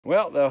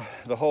Well,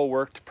 the hole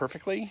worked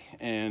perfectly,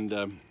 and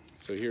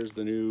so here's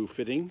the new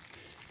fitting,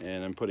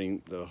 and I'm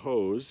putting the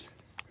hose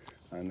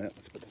on that.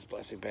 Let's put this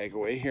plastic bag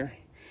away here.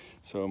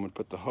 So I'm going to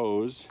put the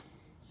hose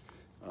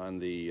on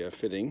the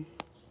fitting.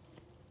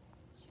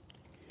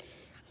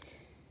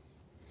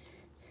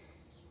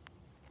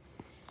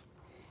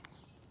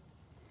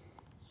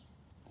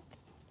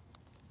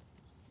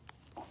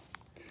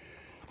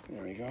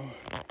 There we go.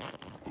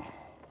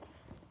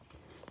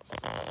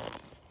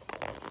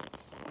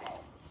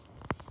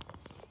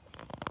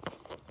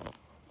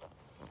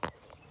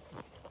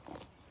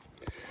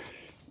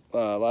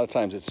 A lot of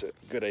times it's a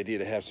good idea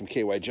to have some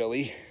KY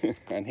jelly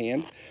on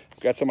hand. I've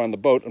got some on the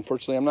boat.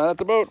 Unfortunately, I'm not at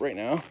the boat right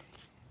now.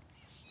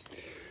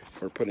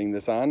 We're putting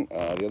this on.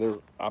 The other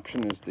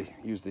option is to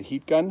use the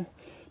heat gun,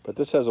 but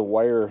this has a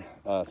wire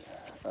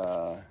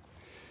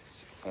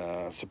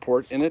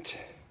support in it,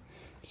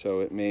 so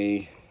it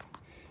may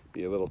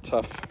be a little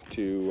tough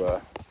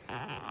to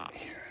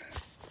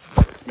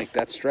make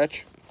that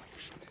stretch.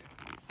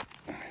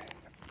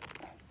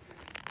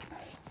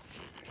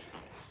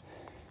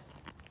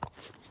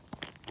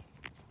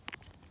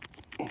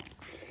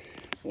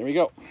 There we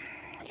go.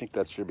 I think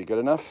that should be good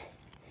enough.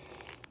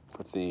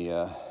 Put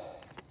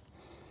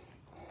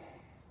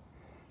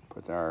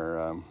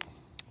our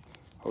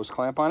hose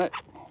clamp on it.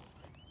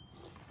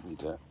 Need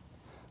to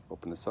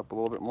open this up a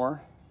little bit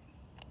more.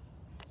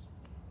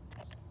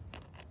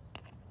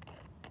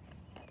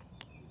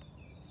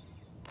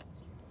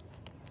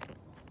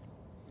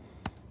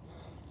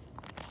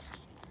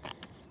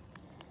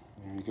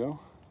 There you go.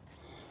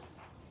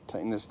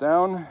 Tighten this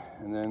down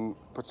and then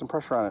put some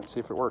pressure on it, see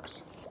if it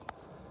works.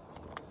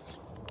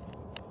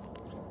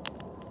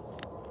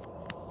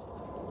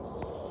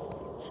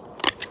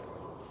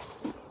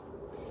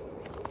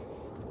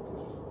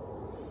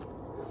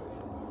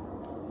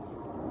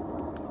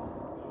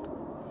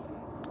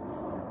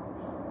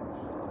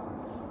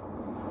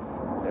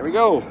 There we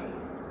go.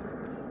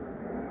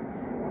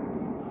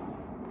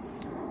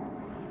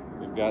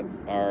 We've got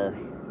our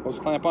hose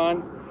clamp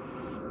on,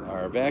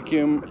 our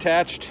vacuum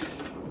attached.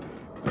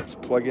 Let's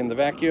plug in the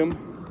vacuum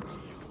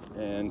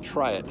and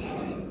try it.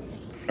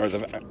 Or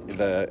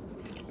the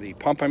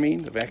pump, I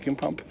mean, the vacuum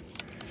pump.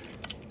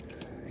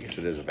 I guess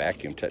it is a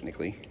vacuum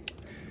technically.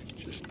 It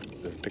just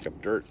doesn't pick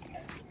up dirt,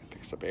 it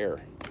picks up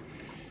air.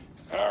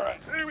 All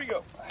right, there we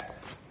go.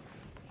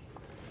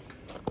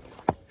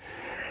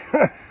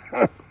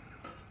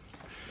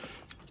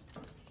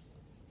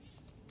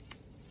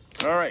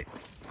 All right,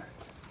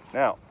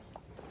 now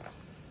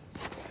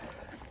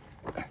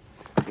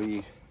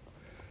we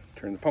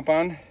turn the pump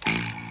on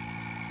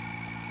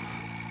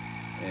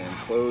and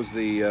close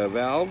the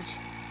valves.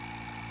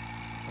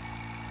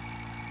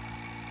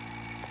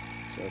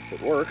 So if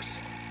it works,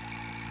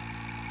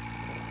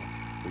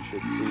 we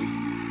should see.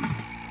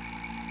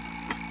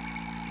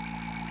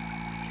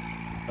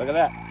 Look at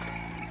that.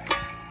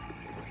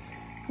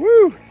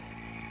 Woo!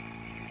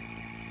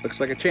 Looks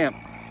like a champ.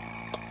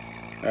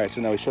 All right,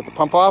 so now we shut the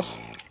pump off,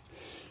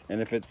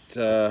 and if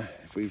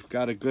we've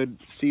got a good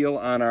seal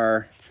on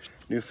our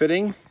new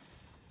fitting,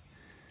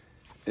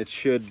 it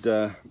should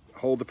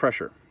hold the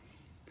pressure,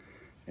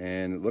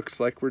 and it looks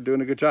like we're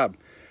doing a good job.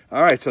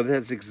 All right, so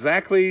that's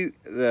exactly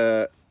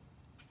the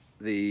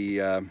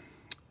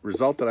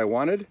result that I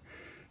wanted.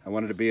 I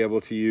wanted to be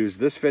able to use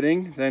this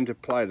fitting, then to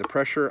apply the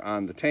pressure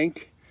on the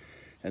tank,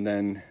 and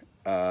then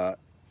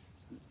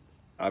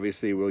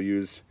obviously we'll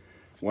use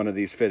one of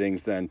these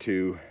fittings then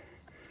to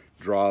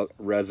draw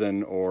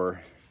resin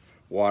or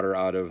water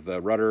out of the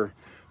rudder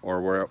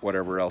or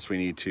whatever else we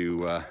need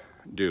to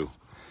do.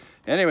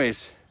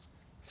 Anyways,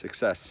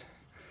 success.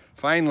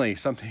 Finally,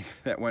 something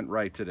that went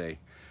right today.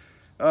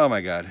 Oh my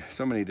God,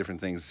 so many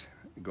different things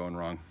going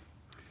wrong.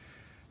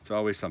 It's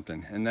always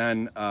something. And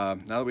then now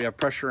that we have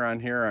pressure on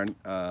here,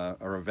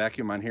 or a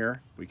vacuum on here,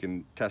 we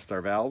can test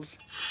our valves.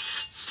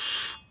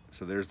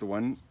 So there's the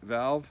one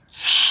valve,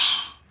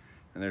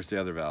 and there's the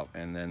other valve,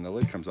 and then the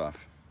lid comes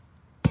off.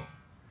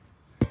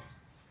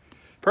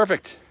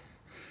 Perfect.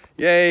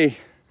 Yay.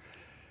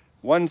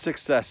 One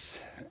success.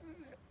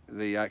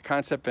 The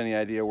concept and the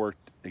idea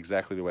worked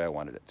exactly the way I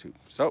wanted it to.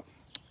 So,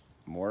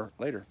 more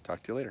later.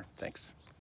 Talk to you later. Thanks.